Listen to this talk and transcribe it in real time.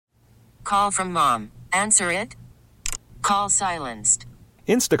Call from mom. Answer it. Call silenced.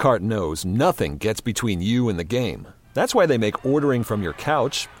 Instacart knows nothing gets between you and the game. That's why they make ordering from your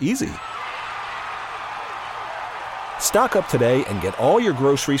couch easy. Stock up today and get all your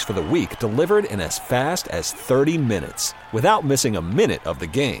groceries for the week delivered in as fast as 30 minutes without missing a minute of the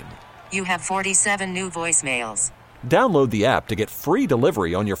game. You have 47 new voicemails. Download the app to get free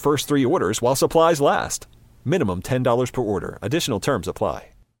delivery on your first 3 orders while supplies last. Minimum $10 per order. Additional terms apply.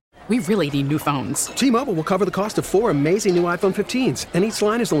 We really need new phones. T-Mobile will cover the cost of 4 amazing new iPhone 15s, and each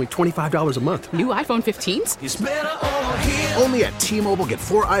line is only $25 a month. New iPhone 15s? It's better over here. Only at T-Mobile, get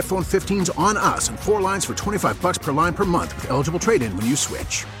 4 iPhone 15s on us and 4 lines for $25 per line per month with eligible trade-in when you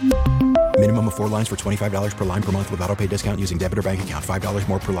switch. Minimum of 4 lines for $25 per line per month with autopay discount using debit or bank account. $5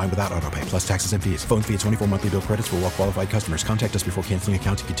 more per line without autopay, plus taxes and fees. Phone fee at 24 monthly bill credits for well-qualified customers. Contact us before canceling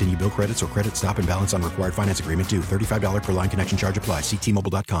account to continue bill credits or credit stop and balance on required finance agreement due. $35 per line connection charge applies. See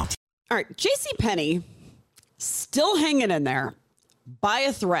T-Mobile.com. All right, JCPenney still hanging in there by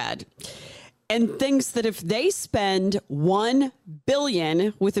a thread and thinks that if they spend $1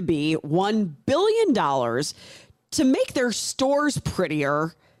 billion with a B, $1 billion to make their stores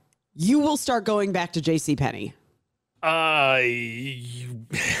prettier, you will start going back to JCPenney.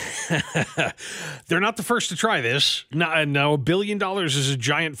 They're not the first to try this. No, $1 billion is a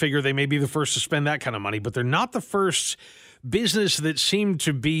giant figure. They may be the first to spend that kind of money, but they're not the first business that seemed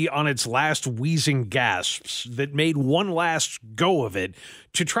to be on its last wheezing gasps, that made one last go of it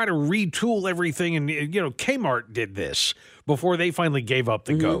to try to retool everything. And, Kmart did this before they finally gave up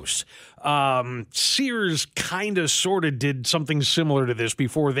the ghost. Sears kind of sort of did something similar to this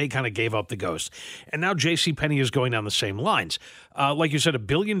before they kind of gave up the ghost. And now JCPenney is going down the same lines. Like you said, $1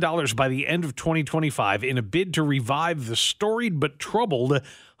 billion by the end of 2025 in a bid to revive the storied but troubled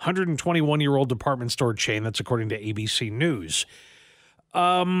 121-year-old department store chain. That's according to ABC News.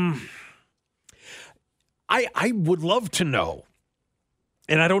 I would love to know,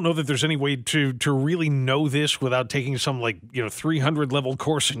 and I don't know that there's any way to really know this without taking some 300 level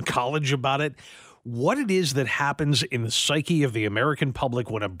course in college about it, what it is that happens in the psyche of the American public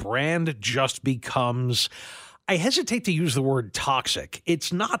when a brand just becomes, I hesitate to use the word toxic.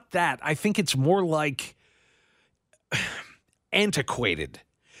 It's not that. I think it's more like antiquated.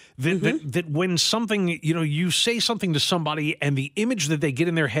 That when something, you say something to somebody and the image that they get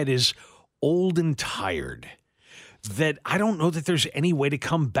in their head is old and tired, that I don't know that there's any way to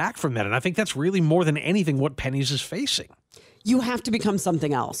come back from that. And I think that's really more than anything what Penny's is facing. You have to become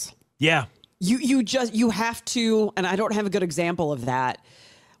something else. Yeah. You have to, and I don't have a good example of that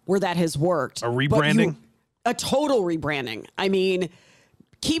where that has worked. A rebranding? A total rebranding. I mean,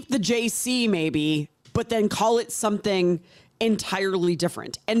 keep the JC maybe, but then call it something entirely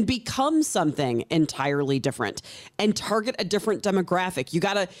different and become something entirely different and target a different demographic. You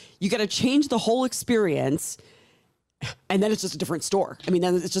gotta change the whole experience, and then it's just a different store. I mean,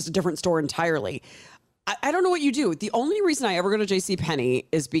 then it's just a different store entirely. I don't know what you do. The only reason I ever go to JCPenney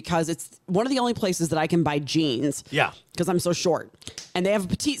is because it's one of the only places that I can buy jeans. Yeah. Because I'm so short. And they have a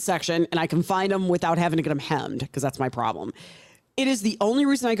petite section, and I can find them without having to get them hemmed, because that's my problem. It is the only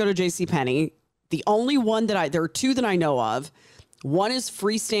reason I go to JCPenney. The only one there are 2 that I know of. One is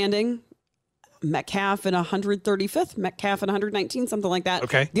freestanding, Metcalf and 135th, Metcalf and 119th, something like that.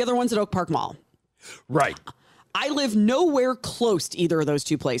 Okay. The other one's at Oak Park Mall. Right. I live nowhere close to either of those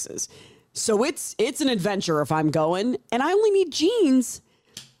 2 places. So it's an adventure if I'm going, and I only need jeans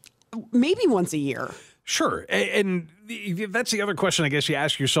maybe once a year. Sure. And that's the other question I guess you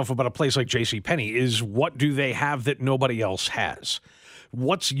ask yourself about a place like JCPenney is, what do they have that nobody else has?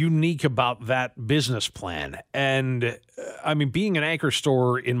 What's unique about that business plan? And I mean, being an anchor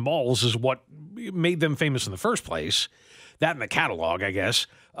store in malls is what made them famous in the first place. That and the catalog, I guess.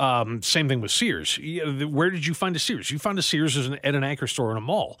 Same thing with Sears. Where did you find a Sears? You found a Sears at an anchor store in a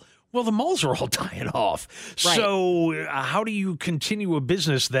mall. Well, the malls are all dying off. Right. So how do you continue a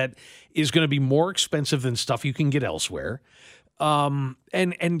business that is going to be more expensive than stuff you can get elsewhere? And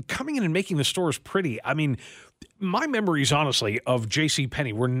coming in and making the stores pretty. I mean, my memories, honestly, of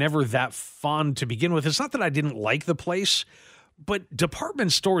JCPenney were never that fond to begin with. It's not that I didn't like the place, but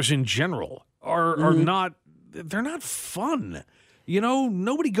department stores in general are not, they're not fun.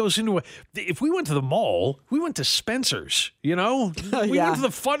 Nobody goes into if we went to the mall, we went to Spencer's, we went to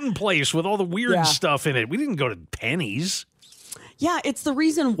the fun place with all the weird stuff in it. We didn't go to Penny's. Yeah, it's the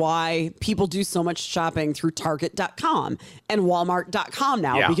reason why people do so much shopping through Target.com and Walmart.com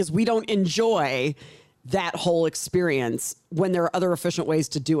now, because we don't enjoy that whole experience when there are other efficient ways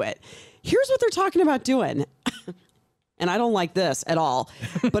to do it. Here's what they're talking about doing. And I don't like this at all.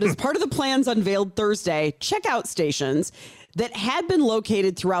 But as part of the plans unveiled Thursday, checkout stations, that had been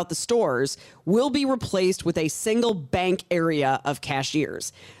located throughout the stores will be replaced with a single bank area of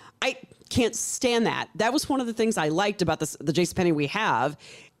cashiers. I can't stand that. That was one of the things I liked about the JCPenney we have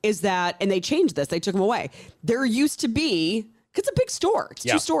is that, and they changed this, they took them away. There used to be, it's a big store, it's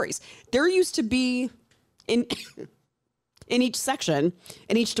 2 stories. There used to be in each section,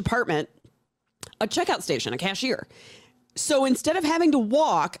 in each department, a checkout station, a cashier. So instead of having to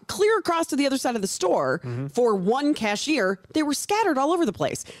walk clear across to the other side of the store for one cashier, they were scattered all over the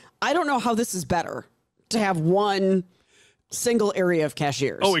place. I don't know how this is better to have one single area of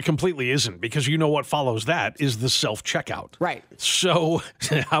cashiers. Oh, it completely isn't, because you know what follows that is the self-checkout. Right. So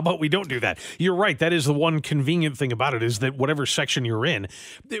how about we don't do that? You're right. That is the one convenient thing about it, is that whatever section you're in,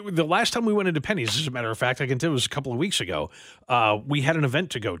 the last time we went into Penny's, as a matter of fact, I can tell it was a couple of weeks ago, we had an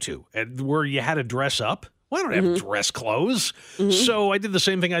event to go to where you had to dress up. Well, I don't have dress clothes. So I did the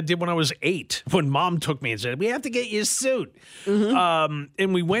same thing I did when I was 8, when Mom took me and said, we have to get you a suit.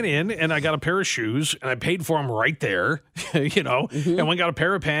 And we went in, and I got a pair of shoes, and I paid for them right there, and we got a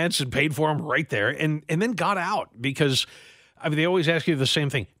pair of pants and paid for them right there, and then got out, because I mean, they always ask you the same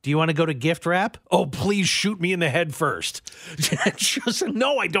thing. Do you want to go to gift wrap? Oh, please shoot me in the head first. Just,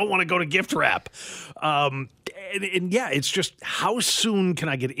 no, I don't want to go to gift wrap. And yeah, it's just, how soon can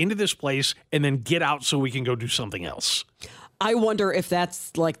I get into this place and then get out so we can go do something else? I wonder if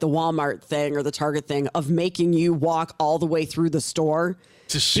that's like the Walmart thing or the Target thing of making you walk all the way through the store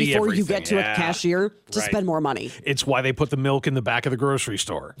to see before everything. You get to a cashier to spend more money. It's why they put the milk in the back of the grocery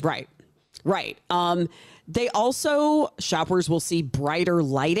store. Right. They also, shoppers will see brighter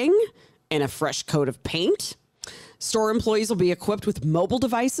lighting and a fresh coat of paint. Store employees will be equipped with mobile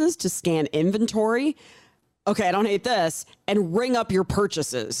devices to scan inventory. Okay, I don't hate this. And ring up your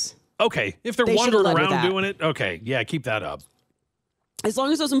purchases. Okay, if they're wandering around doing it, okay, yeah, keep that up. As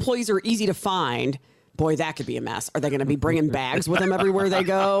long as those employees are easy to find, boy, that could be a mess. Are they going to be bringing bags with them everywhere they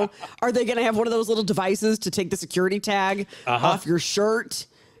go? Are they going to have one of those little devices to take the security tag off your shirt?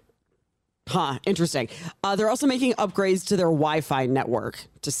 Interesting. They're also making upgrades to their Wi-Fi network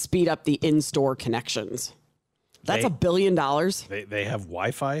to speed up the in-store connections. That's $1 billion. They have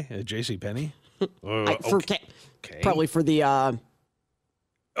Wi-Fi at JCPenney? Probably for the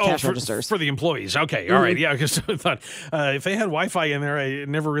cash registers. For the employees. Okay, all right. Yeah, because I thought if they had Wi-Fi in there, it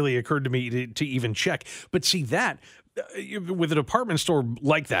never really occurred to me to even check. But see that, with a department store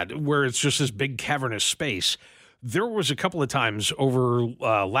like that, where it's just this big cavernous space, there was a couple of times over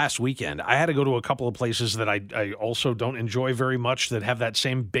last weekend, I had to go to a couple of places that I also don't enjoy very much that have that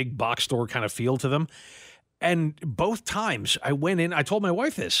same big box store kind of feel to them. And both times I went in, I told my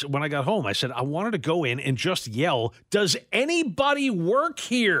wife this when I got home. I said, I wanted to go in and just yell, does anybody work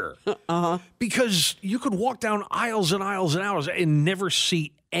here? Because you could walk down aisles and aisles and aisles and never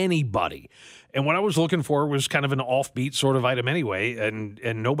see anybody. And what I was looking for was kind of an offbeat sort of item anyway,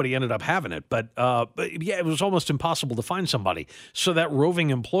 and nobody ended up having it. But yeah, it was almost impossible to find somebody. So that roving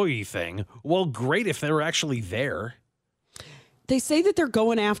employee thing, well, great if they were actually there. They say that they're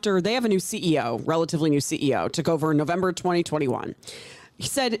going after, they have a new CEO, relatively new CEO, took over in November 2021. He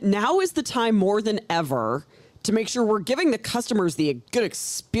said, now is the time more than ever to make sure we're giving the customers the good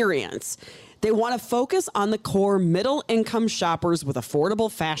experience. They want to focus on the core middle income shoppers with affordable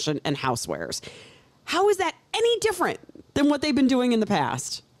fashion and housewares. How is that any different than what they've been doing in the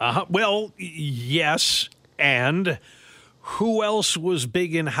past? Well, yes. And who else was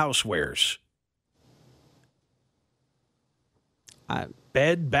big in housewares?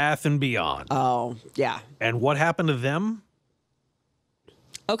 Bed, Bath, and Beyond. Oh, yeah. And what happened to them?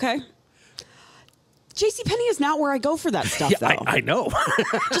 Okay. JCPenney is not where I go for that stuff, though. I know.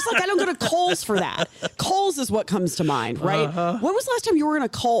 Just like I don't go to Kohl's for that. Kohl's is what comes to mind, right? When was the last time you were in a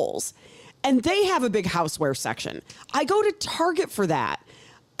Kohl's? And they have a big houseware section. I go to Target for that.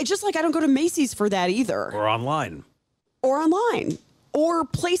 Just like I don't go to Macy's for that either. Or online. Or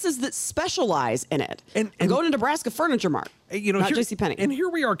places that specialize in it. And going to Nebraska Furniture Mart, not JCPenney. And here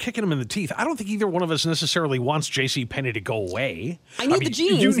we are kicking them in the teeth. I don't think either one of us necessarily wants JCPenney to go away. I need the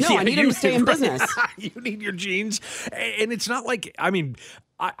jeans. I need them to stay in business. You need your jeans. And it's not like,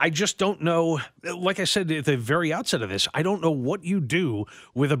 I just don't know. Like I said at the very outset of this, I don't know what you do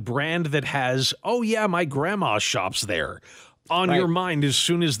with a brand that has, oh yeah, my grandma shops there on your mind as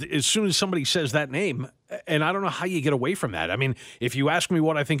soon as somebody says that name. And I don't know how you get away from that. I mean, if you ask me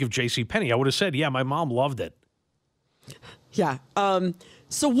what I think of JCPenney, I would have said, yeah, my mom loved it. Yeah.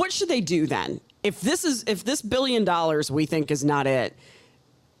 So what should they do then? If this $1 billion we think is not it,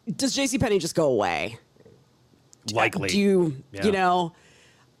 does JCPenney just go away? Likely.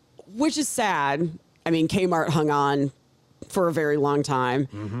 Which is sad. I mean, Kmart hung on for a very long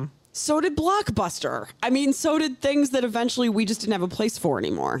time. So did Blockbuster. I mean, so did things that eventually we just didn't have a place for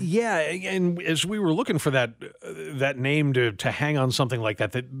anymore. Yeah, and as we were looking for that name to hang on something like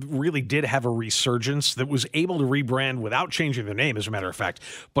that really did have a resurgence, that was able to rebrand without changing their name, as a matter of fact,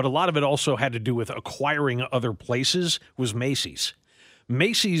 but a lot of it also had to do with acquiring other places, was Macy's.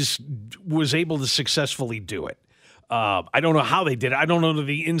 Macy's was able to successfully do it. I don't know how they did it. I don't know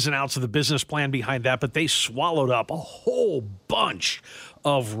the ins and outs of the business plan behind that, but they swallowed up a whole bunch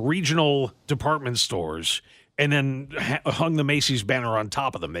of regional department stores and then hung the Macy's banner on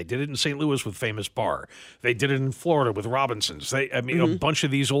top of them. They did it in St. Louis with Famous Bar. They did it in Florida with Robinson's. A bunch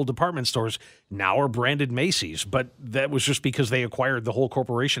of these old department stores now are branded Macy's, but that was just because they acquired the whole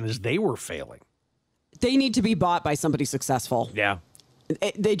corporation as they were failing. They need to be bought by somebody successful. Yeah.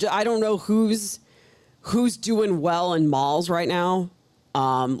 I don't know who's doing well in malls right now,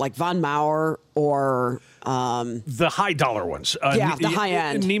 like Von Maur or the high dollar ones. The high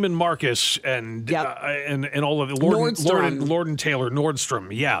end. Neiman Marcus and all of it. Lord and Taylor, Nordstrom.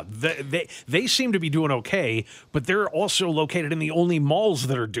 Yeah, they seem to be doing okay, but they're also located in the only malls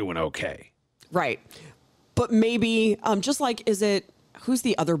that are doing okay. Right, but maybe just like who's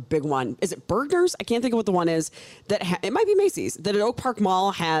the other big one? Is it Bergner's? I can't think of what the one is. It might be Macy's. That at Oak Park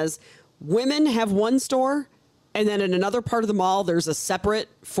Mall has women have one store, and then in another part of the mall, there's a separate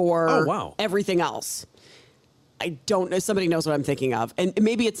for everything else. I don't know. Somebody knows what I'm thinking of. And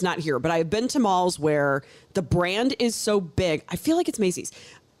maybe it's not here, but I've been to malls where the brand is so big. I feel like it's Macy's.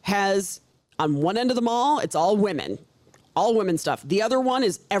 Has on one end of the mall, it's all women stuff. The other one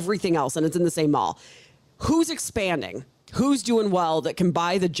is everything else, and it's in the same mall. Who's expanding? Who's doing well that can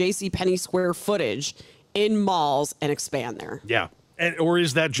buy the JCPenney square footage in malls and expand there? Yeah. Or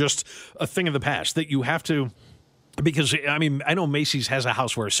is that just a thing of the past that you have to? Because, I mean, I know Macy's has a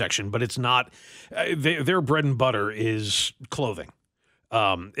housewear section, but it's not, their bread and butter is clothing.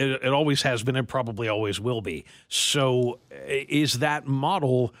 It always has been and probably always will be. So is that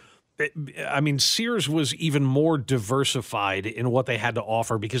model, I mean, Sears was even more diversified in what they had to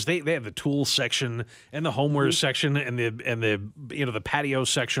offer because they have the tool section and the homeware section and the patio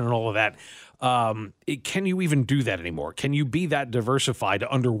section and all of that. Can you even do that anymore? Can you be that diversified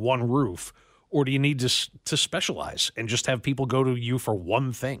under one roof? Or do you need to specialize and just have people go to you for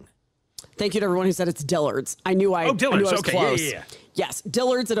one thing? Thank you to everyone who said it's Dillard's. I knew I was okay. close. Yeah. Yes,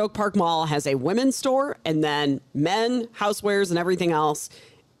 Dillard's at Oak Park Mall has a women's store, and then men, housewares, and everything else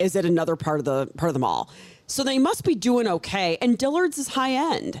is at another part of the mall. So they must be doing okay. And Dillard's is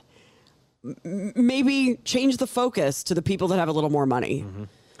high end. Maybe change the focus to the people that have a little more money. Mm-hmm.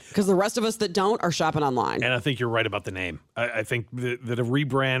 Because the rest of us that don't are shopping online. And I think you're right about the name. I think that a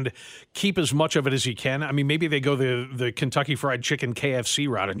rebrand, keep as much of it as you can. I mean, maybe they go the Kentucky Fried Chicken KFC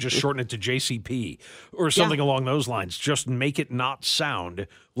route and just shorten it to JCP or something along those lines. Just make it not sound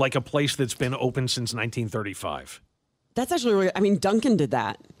like a place that's been open since 1935. That's actually really, I mean, Dunkin' did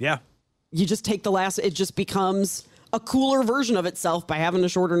that. Yeah. You just take it just becomes a cooler version of itself by having a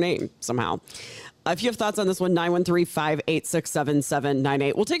shorter name somehow. If you have thoughts on this one,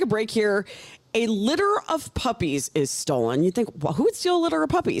 913-586-7798. We'll take a break here. A litter of puppies is stolen. You think, well, who would steal a litter of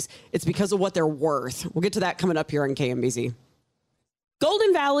puppies? It's because of what they're worth. We'll get to that coming up here on KMBZ.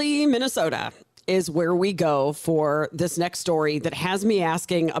 Golden Valley, Minnesota is where we go for this next story that has me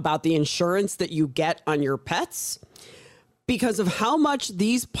asking about the insurance that you get on your pets because of how much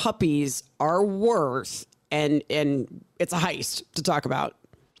these puppies are worth. And it's a heist to talk about.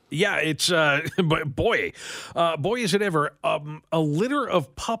 Yeah, it's, but boy, is it ever. A litter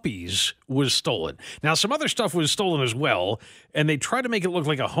of puppies was stolen. Now, some other stuff was stolen as well, and they tried to make it look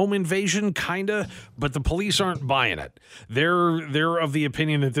like a home invasion, kinda, but the police aren't buying it. They're of the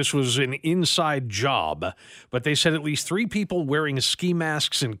opinion that this was an inside job, but they said at least 3 people wearing ski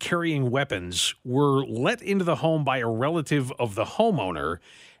masks and carrying weapons were let into the home by a relative of the homeowner,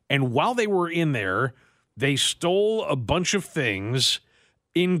 and while they were in there, they stole a bunch of things,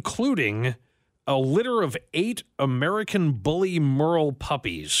 including a litter of 8 American Bully Merle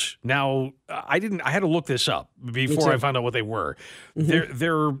puppies. Now, I had to look this up before I found out what they were.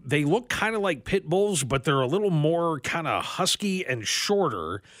 Mm-hmm. They look kind of like pit bulls, but they're a little more kind of husky and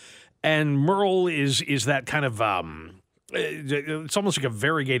shorter. And Merle is that kind of it's almost like a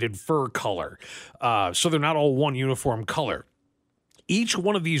variegated fur color. So they're not all one uniform color. Each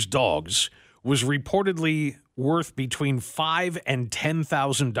one of these dogs was reportedly worth between $5,000 and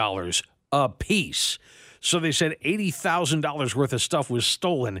 $10,000 a piece. So they said $80,000 worth of stuff was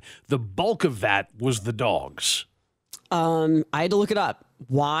stolen. The bulk of that was the dogs. I had to look it up.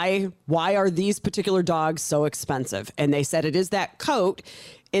 why are these particular dogs so expensive? And they said it is that coat.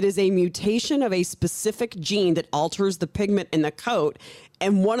 It is a mutation of a specific gene that alters the pigment in the coat.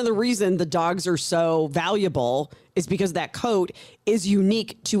 And one of the reasons the dogs are so valuable is because that coat is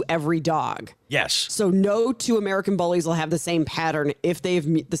unique to every dog. Yes. So no two American bullies will have the same pattern if they have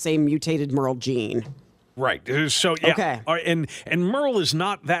the same mutated Merle gene. Right. So yeah. Okay. And Merle is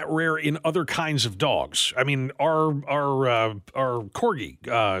not that rare in other kinds of dogs. I mean, our corgi,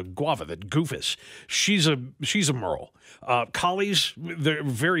 Guava, that Goofus, she's a Merle. Collies, they're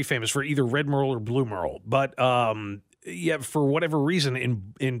very famous for either red Merle or blue Merle. But yeah, for whatever reason,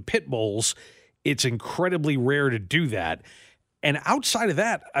 in pit bulls, it's incredibly rare to do that. And outside of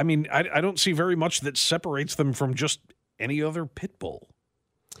that, I mean, I don't see very much that separates them from just any other pit bull.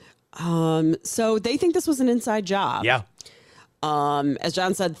 So they think this was an inside job. Yeah. As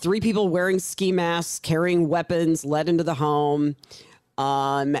John said, 3 people wearing ski masks, carrying weapons, led into the home.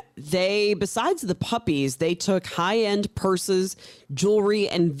 Besides the puppies, they took high-end purses, jewelry,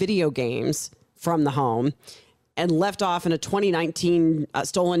 and video games from the home and left off in a 2019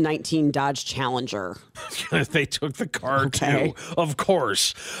 stolen 19 Dodge Challenger. They took the car too, of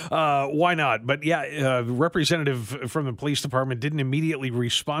course. Why not? But yeah, representative from the police department didn't immediately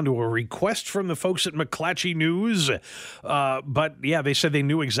respond to a request from the folks at McClatchy News. But yeah, they said they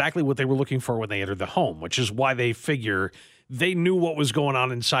knew exactly what they were looking for when they entered the home, which is why they figure they knew what was going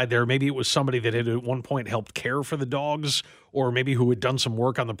on inside there. Maybe it was somebody that had at one point helped care for the dogs, or maybe who had done some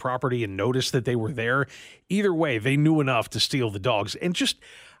work on the property and noticed that they were there. Either way, they knew enough to steal the dogs. And just,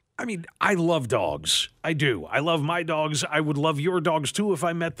 I mean, I love dogs. I do. I love my dogs. I would love your dogs too if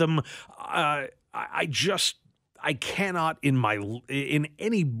I met them. I cannot in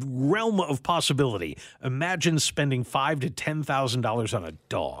any realm of possibility imagine spending $5,000 to $10,000 on a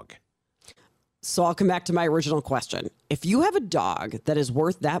dog. So I'll come back to my original question. If you have a dog that is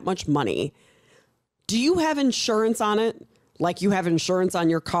worth that much money, do you have insurance on it? Like you have insurance on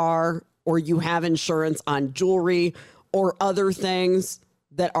your car, or you have insurance on jewelry or other things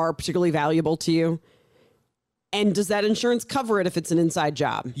that are particularly valuable to you? And does that insurance cover it if it's an inside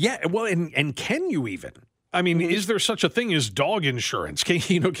job? Yeah, well, and can you even? I mean, is there such a thing as dog insurance? Can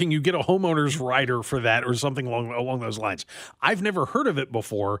you get a homeowner's rider for that or something along those lines? I've never heard of it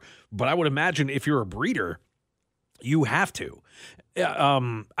before, but I would imagine if you're a breeder, you have to.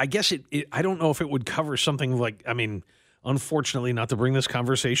 I guess I don't know if it would cover something like, I mean, unfortunately, not to bring this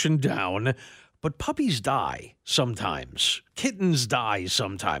conversation down, but puppies die sometimes. Kittens die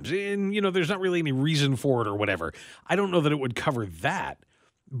sometimes. And, there's not really any reason for it or whatever. I don't know that it would cover that,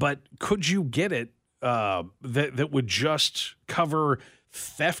 but could you get it? That would just cover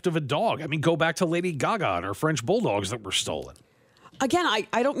theft of a dog. I mean, go back to Lady Gaga and her French bulldogs that were stolen. Again,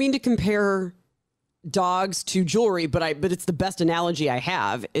 I don't mean to compare dogs to jewelry, but it's the best analogy I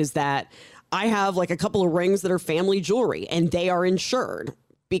have is that I have like a couple of rings that are family jewelry and they are insured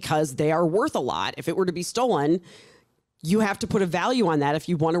because they are worth a lot. If it were to be stolen, you have to put a value on that if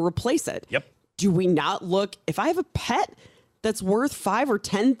you want to replace it. Yep. Do we not look, if I have a pet that's worth $5,000 or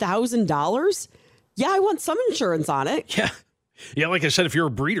 $10,000, yeah, I want some insurance on it. Yeah. Like I said, if you're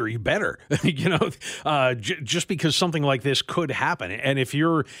a breeder, you better, just because something like this could happen. And if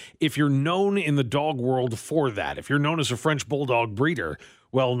you're known in the dog world for that, if you're known as a French bulldog breeder,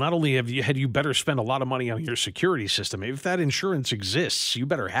 well, not only had you better spend a lot of money on your security system, if that insurance exists, you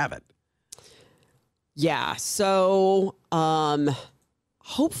better have it. Yeah. So,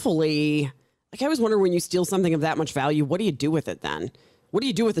 hopefully, like I was wondering, when you steal something of that much value, what do you do with it then? What do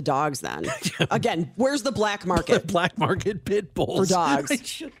you do with the dogs then? Again, where's the black market? Black market pit bulls. For dogs. I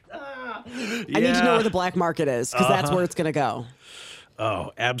need to know where the black market is because that's where it's going to go.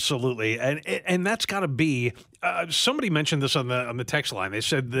 Oh, absolutely. And that's got to be, somebody mentioned this on the text line. They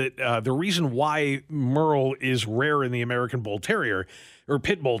said that the reason why Merle is rare in the American Bull Terrier or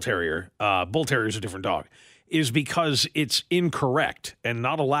Pit Bull Terrier, Bull Terrier is a different dog, is because it's incorrect and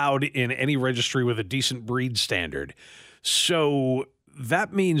not allowed in any registry with a decent breed standard. So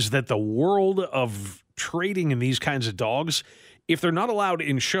that means that the world of trading in these kinds of dogs, if they're not allowed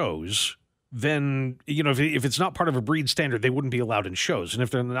in shows, then, if it's not part of a breed standard, they wouldn't be allowed in shows. And if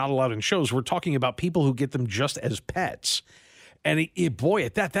they're not allowed in shows, we're talking about people who get them just as pets. And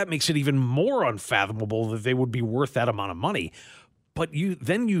that makes it even more unfathomable that they would be worth that amount of money. But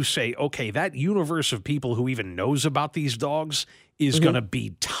you say, okay, that universe of people who even knows about these dogs is going to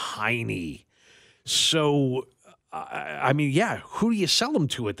be tiny. So, who do you sell them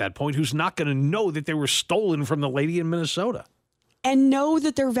to at that point who's not going to know that they were stolen from the lady in Minnesota? And know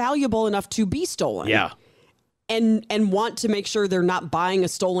that they're valuable enough to be stolen. Yeah. And want to make sure they're not buying a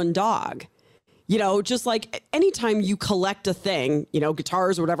stolen dog. Just like anytime you collect a thing,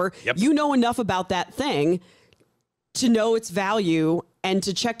 guitars or whatever, Yep. you know enough about that thing to know its value and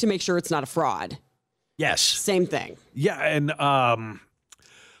to check to make sure it's not a fraud. Yes. Same thing. Yeah, and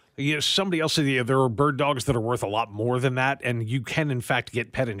somebody else said there are bird dogs that are worth a lot more than that, and you can, in fact,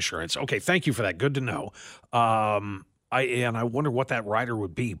 get pet insurance. Okay, thank you for that. Good to know. I wonder what that rider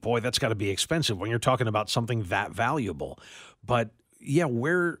would be. Boy, that's got to be expensive when you're talking about something that valuable. But, yeah,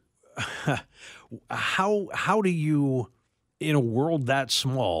 how do you, in a world that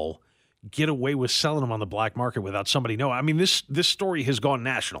small, get away with selling them on the black market without somebody knowing? I mean, this story has gone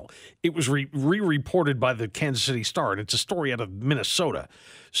national. It was re-reported by the Kansas City Star, and it's a story out of Minnesota.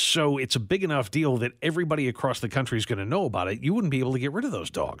 So it's a big enough deal that everybody across the country is going to know about it. You wouldn't be able to get rid of those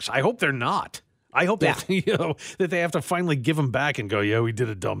dogs. I hope they're not. I hope that they have to finally give them back and go, yeah, we did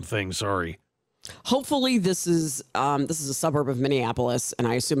a dumb thing. Sorry. Hopefully this is a suburb of Minneapolis, and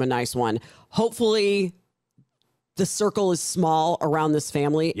I assume a nice one. Hopefully the circle is small around this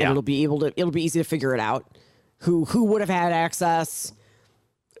family, and it'll be easy to figure it out. Who would have had access?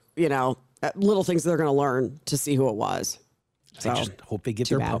 Little things they're going to learn to see who it was. I just hope they get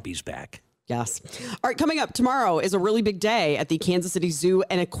their puppies back. Yes. All right, coming up tomorrow is a really big day at the Kansas City Zoo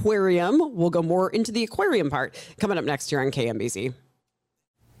and Aquarium. We'll go more into the aquarium part coming up next year on KMBZ.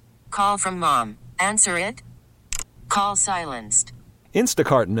 Call from mom. Answer it. Call silenced.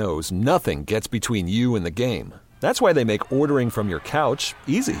 Instacart knows nothing gets between you and the game. That's why they make ordering from your couch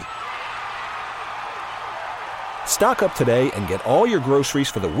easy. Stock up today and get all your groceries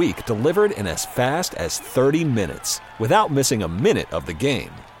for the week delivered in as fast as 30 minutes without missing a minute of the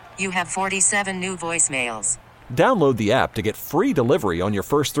game. You have 47 new voicemails. Download the app to get free delivery on your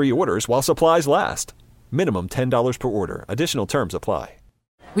first 3 orders while supplies last. Minimum $10 per order. Additional terms apply.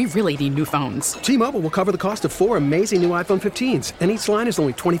 We really need new phones. T-Mobile will cover the cost of 4 amazing new iPhone 15s, and each line is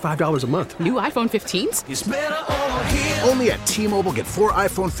only $25 a month. New iPhone 15s? It's better over here. Only at T-Mobile, get 4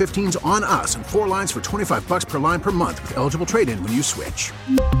 iPhone 15s on us and 4 lines for $25 per line per month with eligible trade-in when you switch.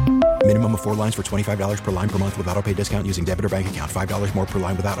 Minimum of 4 lines for $25 per line per month with autopay discount using debit or bank account. $5 more per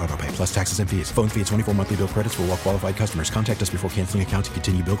line without autopay, plus taxes and fees. Phone fee at 24 monthly bill credits for well-qualified customers. Contact us before canceling account to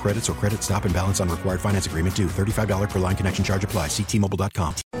continue bill credits or credit stop and balance on required finance agreement due. $35 per line connection charge applies. See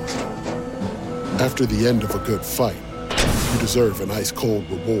T-Mobile.com. After the end of a good fight, you deserve an ice-cold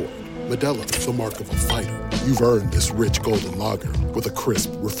reward. Modelo is the mark of a fighter. You've earned this rich golden lager with a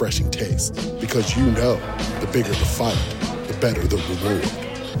crisp, refreshing taste. Because you know, the bigger the fight, the better the reward.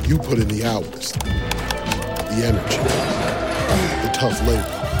 You put in the hours, the energy, the tough labor.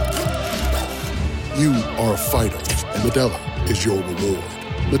 You are a fighter, and Modelo is your reward.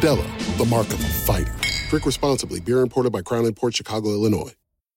 Modelo, the mark of a fighter. Drink responsibly. Beer imported by Crown Imports, Chicago, Illinois.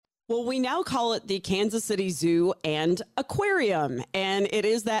 Well, we now call it the Kansas City Zoo and Aquarium. And it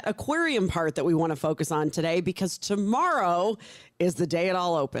is that aquarium part that we want to focus on today because tomorrow is the day it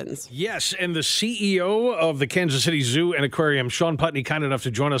all opens. Yes, and the CEO of the Kansas City Zoo and Aquarium, Sean Putney, kind enough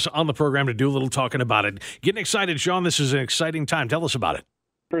to join us on the program to do a little talking about it. Getting excited, Sean. This is an exciting time. Tell us about it.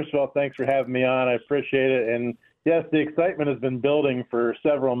 First of all, thanks for having me on. I appreciate it. And yes, the excitement has been building for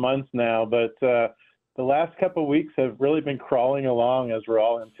several months now, but the last couple of weeks have really been crawling along as we're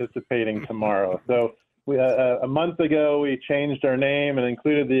all anticipating tomorrow. So a month ago, we changed our name and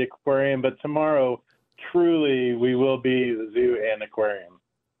included the aquarium, but tomorrow, truly, we will be the zoo and aquarium.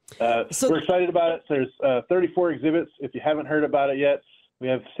 We're excited about it. There's 34 exhibits. If you haven't heard about it yet, we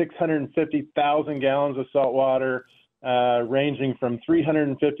have 650,000 gallons of salt water, ranging from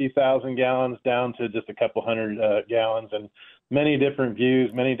 350,000 gallons down to just a couple hundred gallons, and many different views,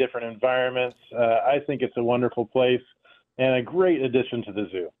 many different environments. I think it's a wonderful place and a great addition to the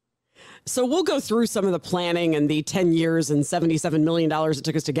zoo. So we'll go through some of the planning and the 10 years and $77 million it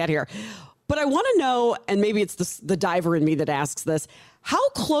took us to get here. But I want to know, and maybe it's the diver in me that asks this, how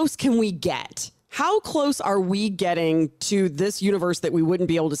close can we get? How close are we getting to this universe that we wouldn't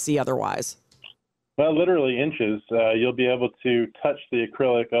be able to see otherwise? Well, literally inches. You'll be able to touch the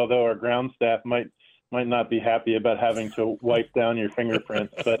acrylic, although our ground staff might not be happy about having to wipe down your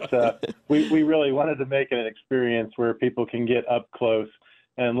fingerprints. But we really wanted to make it an experience where people can get up close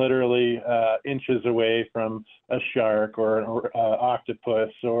and literally inches away from a shark or an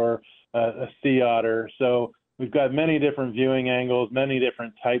octopus or a sea otter. So we've got many different viewing angles, many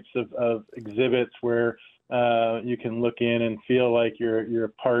different types of exhibits where you can look in and feel like you're a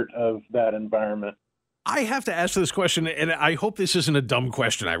part of that environment. I have to ask this question, and I hope this isn't a dumb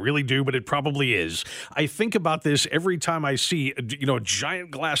question. I really do, but it probably is. I think about this every time I see, a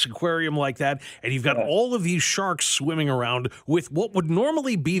giant glass aquarium like that, and you've got all of these sharks swimming around with what would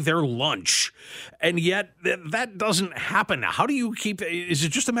normally be their lunch, and yet that doesn't happen. How do you is it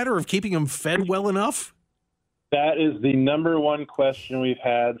just a matter of keeping them fed well enough? That is the number one question we've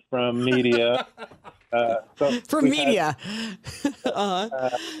had from media.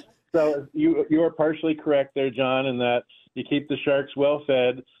 So you are partially correct there, John, in that you keep the sharks well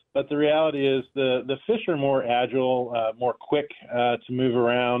fed. But the reality is the fish are more agile, more quick to move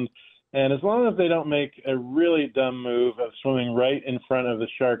around. And as long as they don't make a really dumb move of swimming right in front of the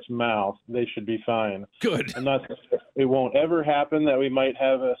shark's mouth, they should be fine. Good. It won't ever happen that we might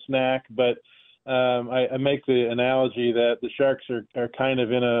have a snack, but I make the analogy that the sharks are kind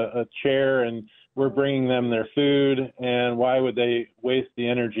of in a chair and we're bringing them their food, and why would they waste the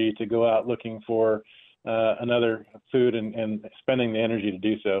energy to go out looking for another food and spending the energy to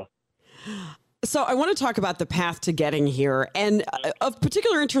do so? So I want to talk about the path to getting here, and of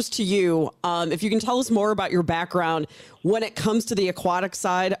particular interest to you, if you can tell us more about your background when it comes to the aquatic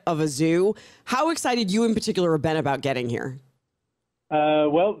side of a zoo, how excited you in particular have been about getting here?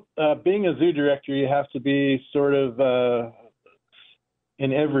 Being a zoo director, you have to be sort of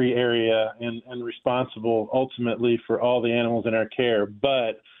in every area and responsible ultimately for all the animals in our care.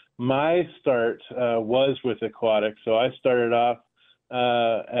 But my start was with aquatics. So I started off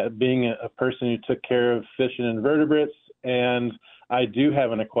at being a person who took care of fish and invertebrates, and I do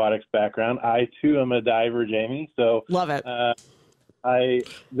have an aquatics background. I too am a diver, Jamie. So love it.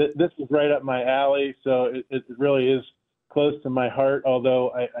 This is right up my alley. So it really is close to my heart,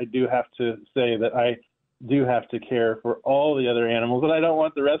 although I do have to say that I do have to care for all the other animals, and I don't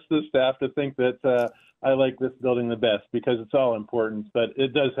want the rest of the staff to think that I like this building the best, because it's all important, but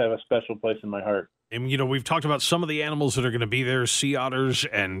it does have a special place in my heart. And, we've talked about some of the animals that are going to be there, sea otters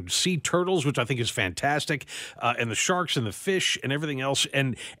and sea turtles, which I think is fantastic, and the sharks and the fish and everything else.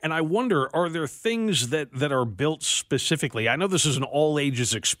 And I wonder, are there things that are built specifically? I know this is an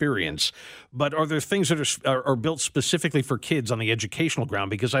all-ages experience, but are there things that are built specifically for kids on the educational ground?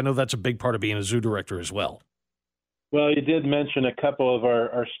 Because I know that's a big part of being a zoo director as well. Well, you did mention a couple of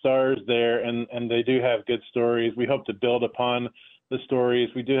our stars there, and they do have good stories. We hope to build upon the stories.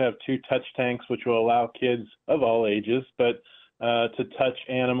 We do have 2 touch tanks, which will allow kids of all ages, but to touch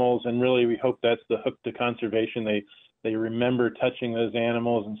animals, and really we hope that's the hook to conservation. They remember touching those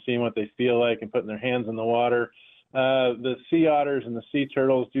animals and seeing what they feel like and putting their hands in the water. The sea otters and the sea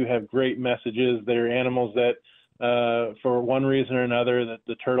turtles do have great messages. They're animals that, for one reason or another, that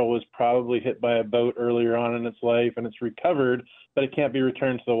the turtle was probably hit by a boat earlier on in its life and it's recovered, but it can't be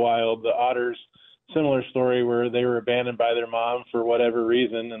returned to the wild. The otters, similar story, where they were abandoned by their mom for whatever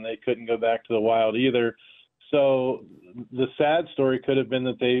reason and they couldn't go back to the wild either. So the sad story could have been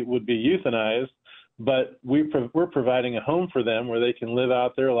that they would be euthanized, but we're providing a home for them where they can live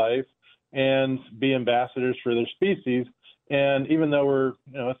out their life and be ambassadors for their species. And even though we're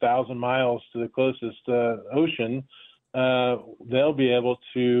 1,000 miles to the closest ocean, they'll be able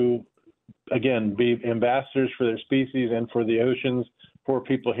to, again, be ambassadors for their species and for the oceans for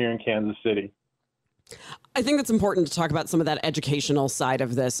people here in Kansas City. I think it's important to talk about some of that educational side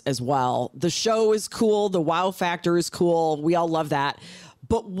of this as well. The show is cool. The wow factor is cool. We all love that.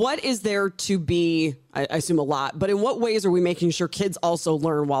 But what is there to be, I assume a lot, but in what ways are we making sure kids also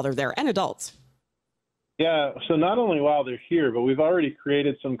learn while they're there, and adults? Yeah, so not only while they're here, but we've already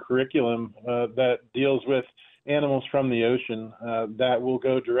created some curriculum that deals with animals from the ocean that will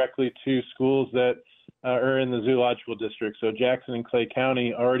go directly to schools that are in the zoological district. So Jackson and Clay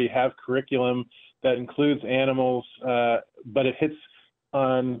County already have curriculum that includes animals, but it hits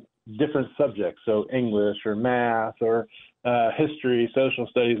on different subjects, so English or math or history, social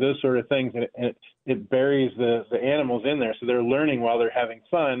studies, those sort of things. And it buries the animals in there, so they're learning while they're having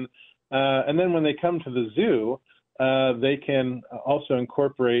fun. And then when they come to the zoo, they can also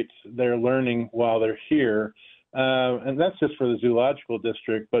incorporate their learning while they're here. And that's just for the zoological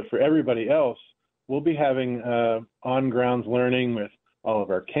district. But for everybody else, we'll be having on-grounds learning with all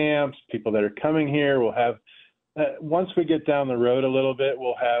of our camps, people that are coming here. We'll have, once we get down the road a little bit,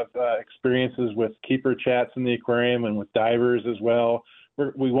 we'll have experiences with keeper chats in the aquarium and with divers as well.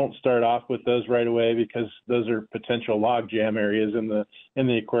 We won't start off with those right away because those are potential log jam areas in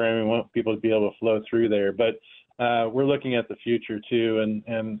the aquarium. We want people to be able to flow through there. But we're looking at the future too,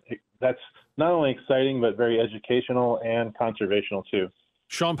 and that's not only exciting but very educational and conservational too.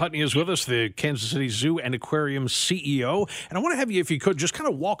 Sean Putney is with us, the Kansas City Zoo and Aquarium CEO. And I want to have you, if you could, just kind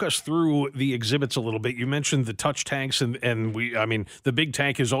of walk us through the exhibits a little bit. You mentioned the touch tanks, and the big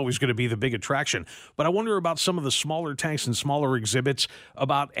tank is always going to be the big attraction. But I wonder about some of the smaller tanks and smaller exhibits,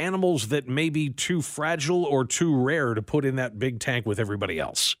 about animals that may be too fragile or too rare to put in that big tank with everybody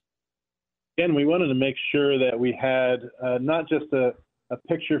else. Again, we wanted to make sure that we had not just a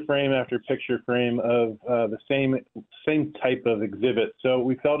picture frame after picture frame of the same type of exhibit. So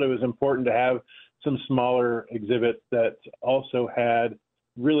we felt it was important to have some smaller exhibits that also had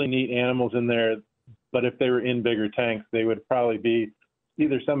really neat animals in there, but if they were in bigger tanks, they would probably be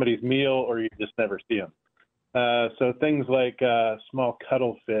either somebody's meal or you just never see them. So things like small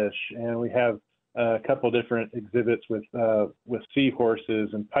cuttlefish, and we have a couple different exhibits with seahorses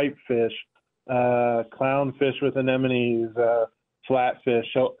and pipefish, clownfish with anemones, flatfish.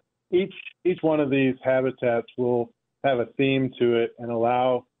 So each one of these habitats will have a theme to it and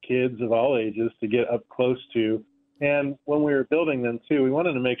allow kids of all ages to get up close to. And when we were building them too, we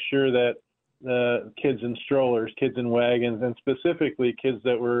wanted to make sure that the kids in strollers, kids in wagons, and specifically kids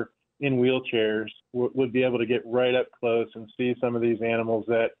that were in wheelchairs would be able to get right up close and see some of these animals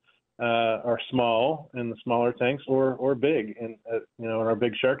that are small in the smaller tanks or big in our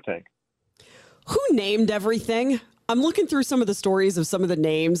big shark tank. Who named everything? I'm looking through some of the stories of some of the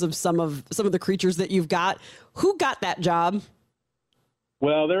names of some of the creatures that you've got. Who got that job?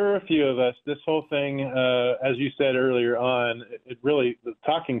 Well, there are a few of us. This whole thing, as you said earlier on, it really, the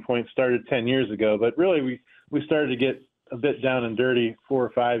talking point started 10 years ago, but really we started to get a bit down and dirty 4 or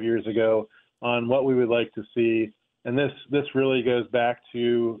 5 years ago on what we would like to see. And this really goes back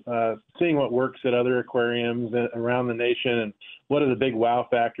to seeing what works at other aquariums around the nation and what are the big wow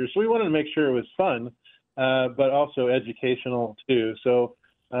factors. So we wanted to make sure it was fun, but also educational too. So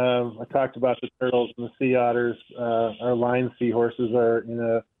I talked about the turtles and the sea otters. Our line seahorses are in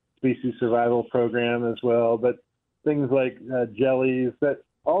a species survival program as well. But things like jellies, that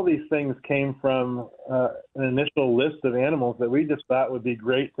all these things came from an initial list of animals that we just thought would be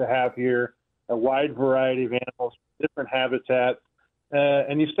great to have here. A wide variety of animals, different habitats,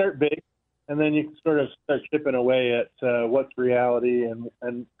 and you start big, and then you sort of start chipping away at what's reality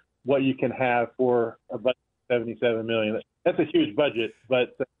and what you can have for a budget of $77 million. That's a huge budget,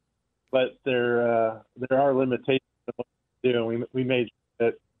 but there are limitations to what we do, and we made sure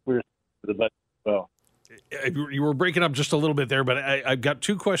that we were to the budget as well. You were breaking up just a little bit there, but I've got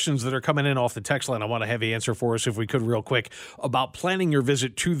 2 questions that are coming in off the text line I want to have you answer for us, if we could, real quick, about planning your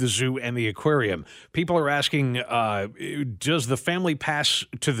visit to the zoo and the aquarium. People are asking, does the family pass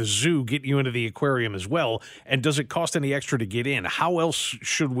to the zoo get you into the aquarium as well? And does it cost any extra to get in? What else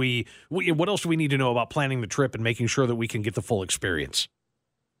do we need to know about planning the trip and making sure that we can get the full experience?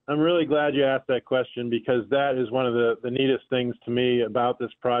 I'm really glad you asked that question, because that is one of the neatest things to me about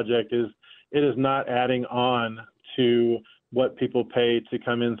this project is it is not adding on to what people pay to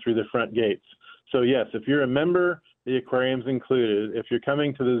come in through the front gates. So yes, if you're a member, the aquarium's included. If you're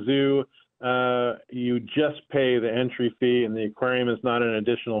coming to the zoo, you just pay the entry fee, and the aquarium is not an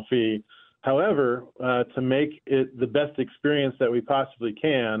additional fee. However, to make it the best experience that we possibly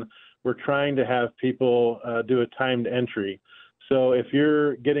can, we're trying to have people do a timed entry. So if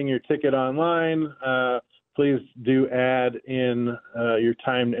you're getting your ticket online, please do add in your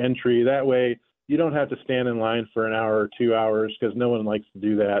timed entry. That way you don't have to stand in line for an hour or 2 hours, because no one likes to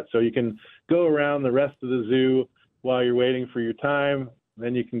do that. So you can go around the rest of the zoo while you're waiting for your time.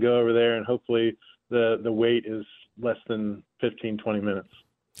 Then you can go over there, and hopefully the wait is less than 15, 20 minutes.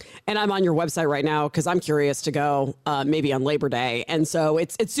 And I'm on your website right now because I'm curious to go maybe on Labor Day. And so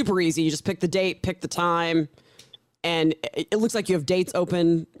it's super easy. You just pick the date, pick the time. And it looks like you have dates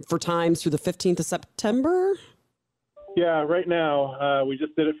open for times through the 15th of September. Yeah, right now we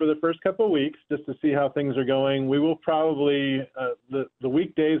just did it for the first couple of weeks just to see how things are going. We will probably the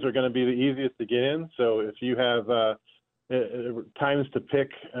weekdays are going to be the easiest to get in. So if you have times to pick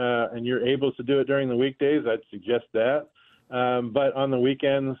and you're able to do it during the weekdays, I'd suggest that. But on the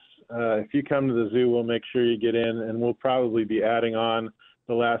weekends, if you come to the zoo, we'll make sure you get in, and we'll probably be adding on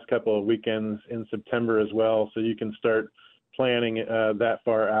the last couple of weekends in September as well, so you can start planning that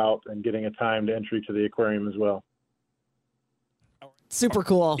far out and getting a timed entry to the aquarium as well. Super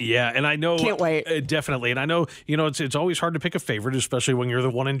cool. Yeah, and I know, can't wait. Definitely, and I know, it's always hard to pick a favorite, especially when you're the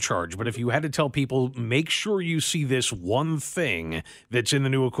one in charge. But if you had to tell people, make sure you see this one thing that's in the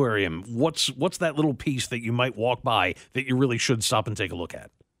new aquarium, what's that little piece that you might walk by that you really should stop and take a look at?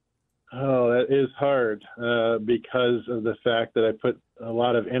 Oh, that is hard because of the fact that I put a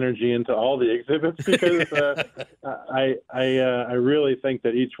lot of energy into all the exhibits, because I really think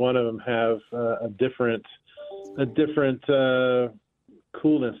that each one of them have a different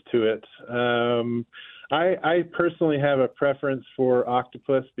coolness to it. I personally have a preference for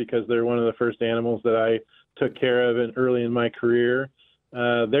octopus because they're one of the first animals that I took care of early in my career.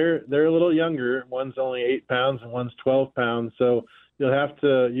 They're a little younger. One's only 8 pounds and one's 12 pounds. So you'll have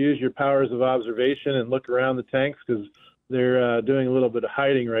to use your powers of observation and look around the tanks because they're doing a little bit of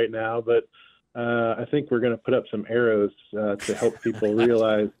hiding right now. But I think we're going to put up some arrows to help people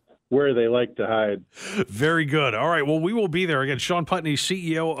realize where they like to hide. Very good. All right. Well, we will be there again. Sean Putney,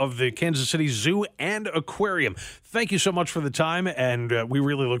 CEO of the Kansas City Zoo and Aquarium. Thank you so much for the time, and we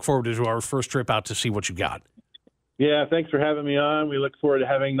really look forward to our first trip out to see what you got. Yeah, thanks for having me on. We look forward to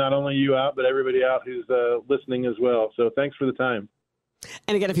having not only you out, but everybody out who's listening as well. So thanks for the time.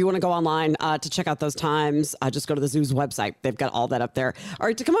 And again, if you want to go online to check out those times, just go to the zoo's website. They've got all that up there. All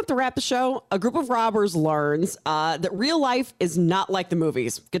right, to come up to wrap the show, a group of robbers learns that real life is not like the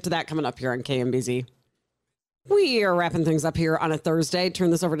movies. Get to that coming up here on KMBZ. We are wrapping things up here on a Thursday. Turn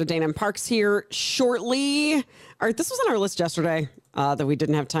this over to Dana and Parks here shortly. All right, this was on our list yesterday that we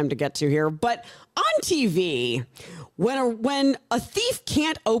didn't have time to get to here. But on TV, when a thief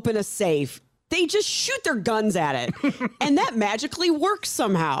can't open a safe, they just shoot their guns at it, and that magically works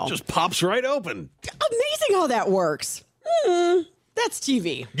somehow. Just pops right open. Amazing how that works. That's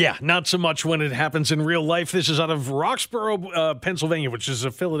TV. Yeah, not so much when it happens in real life. This is out of Roxborough, Pennsylvania, which is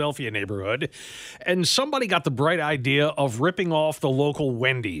a Philadelphia neighborhood. And somebody got the bright idea of ripping off the local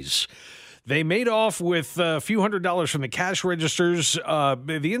Wendy's. They made off with a few $100s from the cash registers.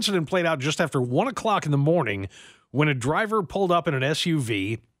 The incident played out just after 1 o'clock in the morning when a driver pulled up in an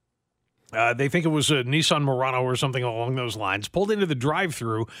SUV. They think it was a Nissan Murano or something along those lines. Pulled into the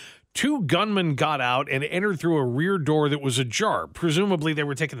drive-thru. 2 gunmen got out and entered through a rear door that was ajar. Presumably, they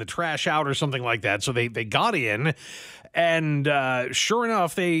were taking the trash out or something like that. So they got in, and sure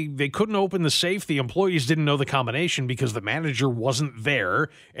enough, they couldn't open the safe. The employees didn't know the combination because the manager wasn't there,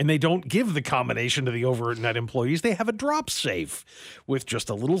 and they don't give the combination to the overnight employees. They have a drop safe with just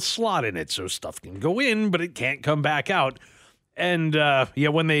a little slot in it, so stuff can go in, but it can't come back out. And,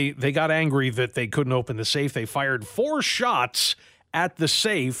 when they got angry that they couldn't open the safe, they fired 4 shots at the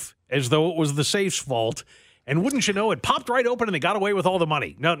safe as though it was the safe's fault. And wouldn't you know, it popped right open and they got away with all the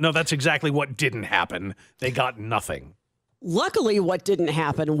money. No, that's exactly what didn't happen. They got nothing. Luckily, what didn't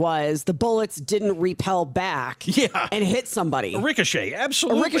happen was the bullets didn't repel back and hit somebody. A ricochet,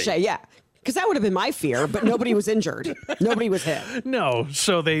 absolutely. A ricochet, yeah. Because that would have been my fear, but nobody was injured. Nobody was hit. No,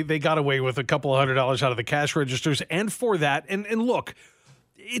 so they got away with a couple of $100s out of the cash registers. And for that, and look,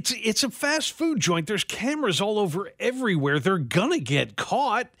 it's a fast food joint. There's cameras all over everywhere. They're going to get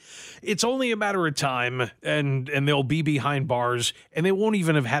caught. It's only a matter of time, and they'll be behind bars, and they won't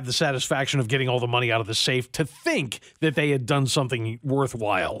even have had the satisfaction of getting all the money out of the safe to think that they had done something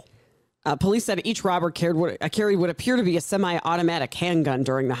worthwhile. Police said each robber carried what appeared to be a semi-automatic handgun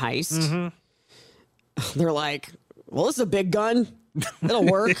during the heist. Mm-hmm. They're like, well, this is a big gun. It'll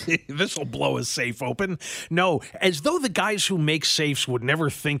work. This will blow a safe open. No, as though the guys who make safes would never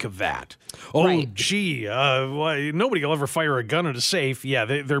think of that. Oh, right. Gee, nobody will ever fire a gun at a safe. Yeah,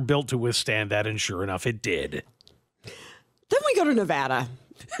 they're built to withstand that, and sure enough, it did. Then we go to Nevada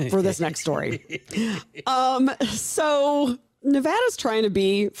for this next story. So Nevada's trying to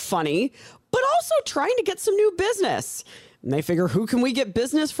be funny, but also trying to get some new business. And they figure, who can we get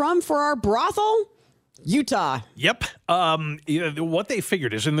business from for our brothel? Utah. Yep. What they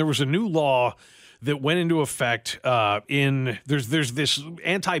figured is, and there was a new law that went into effect there's this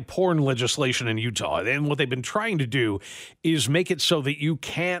anti-porn legislation in Utah. And what they've been trying to do is make it so that you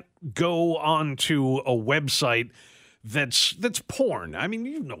can't go onto a website that's porn. I mean,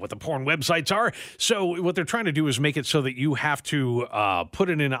 you know what the porn websites are. So what they're trying to do is make it so that you have to put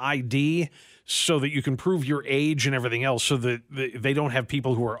in an ID so that you can prove your age and everything else, so that they don't have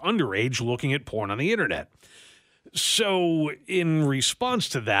people who are underage looking at porn on the internet. So in response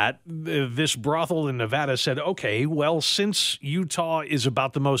to that, this brothel in Nevada said, okay, well, since Utah is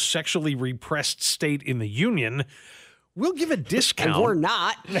about the most sexually repressed state in the union, we'll give a discount. And we're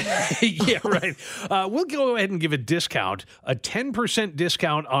not. Yeah, right. We'll go ahead and give a discount, a 10%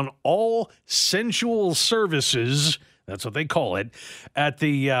 discount on all sensual services. That's what they call it, at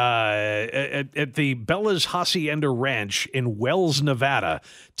the Bella's Hacienda Ranch in Wells, Nevada.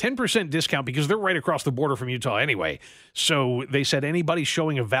 10% discount because they're right across the border from Utah anyway. So they said anybody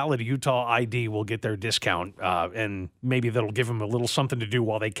showing a valid Utah ID will get their discount, and maybe that'll give them a little something to do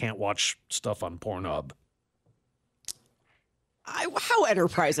while they can't watch stuff on Pornhub. How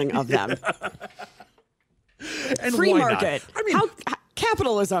enterprising of them. And free why market. Not? I mean,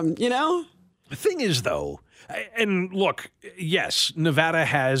 capitalism, you know? The thing is, though, and look, yes, Nevada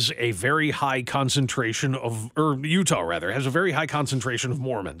has a very high concentration or Utah, rather, has a very high concentration of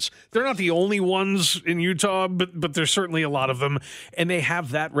Mormons. They're not the only ones in Utah, but there's certainly a lot of them, and they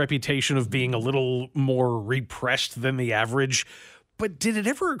have that reputation of being a little more repressed than the average. But did it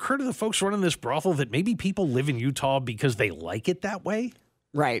ever occur to the folks running this brothel that maybe people live in Utah because they like it that way?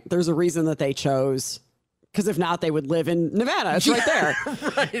 Right. There's a reason that they chose. Because if not, they would live in Nevada. It's right there.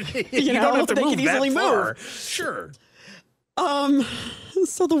 Right. You don't have to they move can easily that far. move. Sure.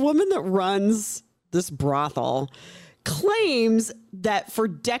 So the woman that runs this brothel claims that for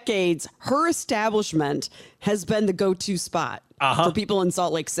decades, her establishment has been the go-to spot for people in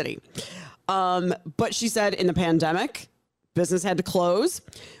Salt Lake City. But she said in the pandemic, business had to close.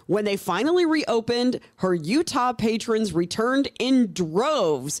 When they finally reopened, her Utah patrons returned in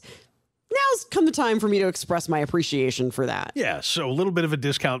droves. Now's come the time for me to express my appreciation for that. Yeah, so a little bit of a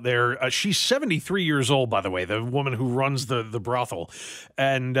discount there. She's 73 years old, by the way, the woman who runs the brothel.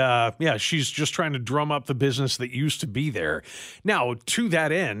 And, she's just trying to drum up the business that used to be there. Now, to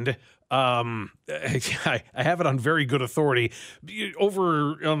that end, I have it on very good authority.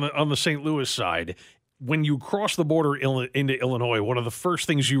 Over on the St. Louis side, when you cross the border into Illinois, one of the first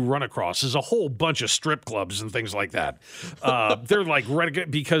things you run across is a whole bunch of strip clubs and things like that. They're like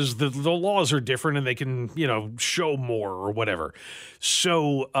because the laws are different and they can, show more or whatever.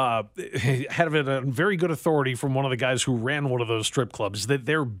 So had it on very good authority from one of the guys who ran one of those strip clubs that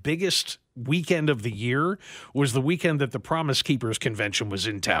their biggest weekend of the year was the weekend that the Promise Keepers convention was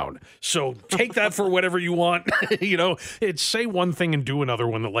in town. So take that for whatever you want. It's say one thing and do another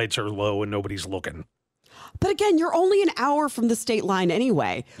when the lights are low and nobody's looking. But again, you're only an hour from the state line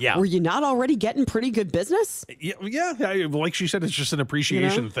anyway. Yeah. Were you not already getting pretty good business? Yeah. Like she said, it's just an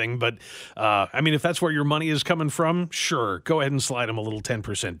appreciation thing. But, if that's where your money is coming from, sure, go ahead and slide them a little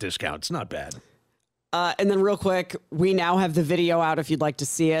 10% discount. It's not bad. And then real quick, we now have the video out, if you'd like to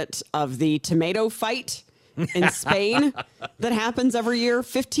see it, of the tomato fight in Spain that happens every year.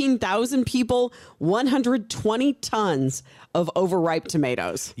 15,000 people, 120 tons of overripe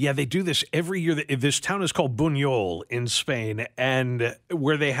tomatoes. Yeah, they do this every year. This town is called Buñol in Spain, and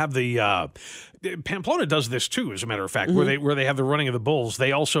where they have the Pamplona does this too, as a matter of fact, where they have the running of the bulls.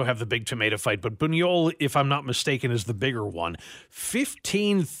 They also have the big tomato fight, but Buñol, if I'm not mistaken, is the bigger one.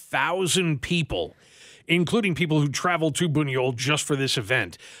 15,000 people, including people who traveled to Buñol just for this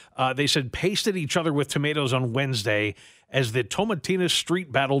event. They said pasted each other with tomatoes on Wednesday as the Tomatina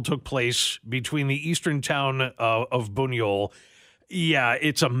street battle took place between the eastern town of Buñol. Yeah,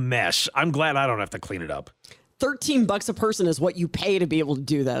 it's a mess. I'm glad I don't have to clean it up. $13 a person is what you pay to be able to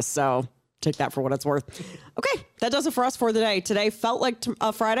do this, so take that for what it's worth. Okay, that does it for us for the day. Today felt like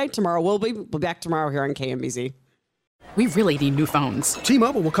Friday. Tomorrow we'll be back tomorrow here on KMBZ. We really need new phones.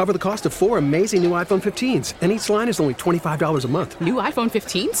 T-Mobile will cover the cost of 4 amazing new iPhone 15s, and each line is only $25 a month. New iPhone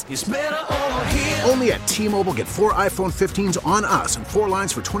 15s? It's better over here. Only at T-Mobile, get 4 iPhone 15s on us and 4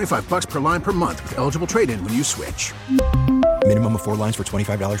 lines for $25 per line per month with eligible trade-in when you switch. Minimum of 4 lines for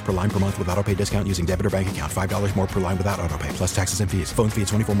 $25 per line per month with autopay discount using debit or bank account. $5 more per line without autopay, plus taxes and fees. Phone fee at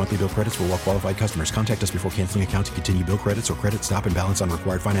 24 monthly bill credits for well-qualified customers. Contact us before canceling account to continue bill credits or credit stop and balance on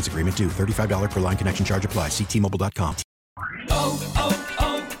required finance agreement due. $35 per line connection charge applies. See T-Mobile.com.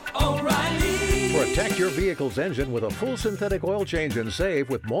 O'Reilly. Protect your vehicle's engine with a full synthetic oil change and save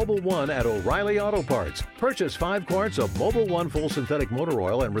with Mobile One at O'Reilly Auto Parts. Purchase 5 quarts of Mobile One full synthetic motor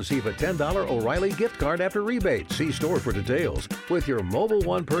oil and receive a $10 O'Reilly gift card after rebate. See store for details. With your Mobile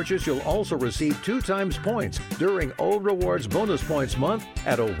One purchase, you'll also receive 2 times points during O Rewards Bonus Points Month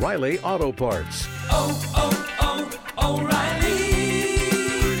at O'Reilly Auto Parts. O'Reilly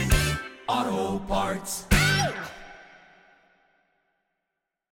Auto Parts.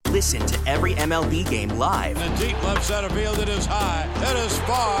 Listen to every MLB game live. In the deep left center field, it is high, it is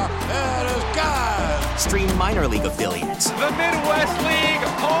far, it is gone. Stream minor league affiliates. The Midwest League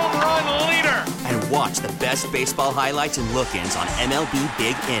home run leader. And watch the best baseball highlights and look-ins on MLB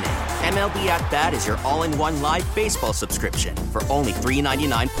Big Inning. MLB At Bat is your all-in-one live baseball subscription for only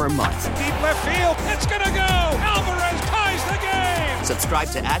 $3.99 per month. Deep left field, it's gonna go. Alvarez ties the game. Subscribe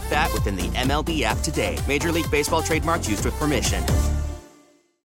to At Bat within the MLB app today. Major League Baseball trademarks used with permission.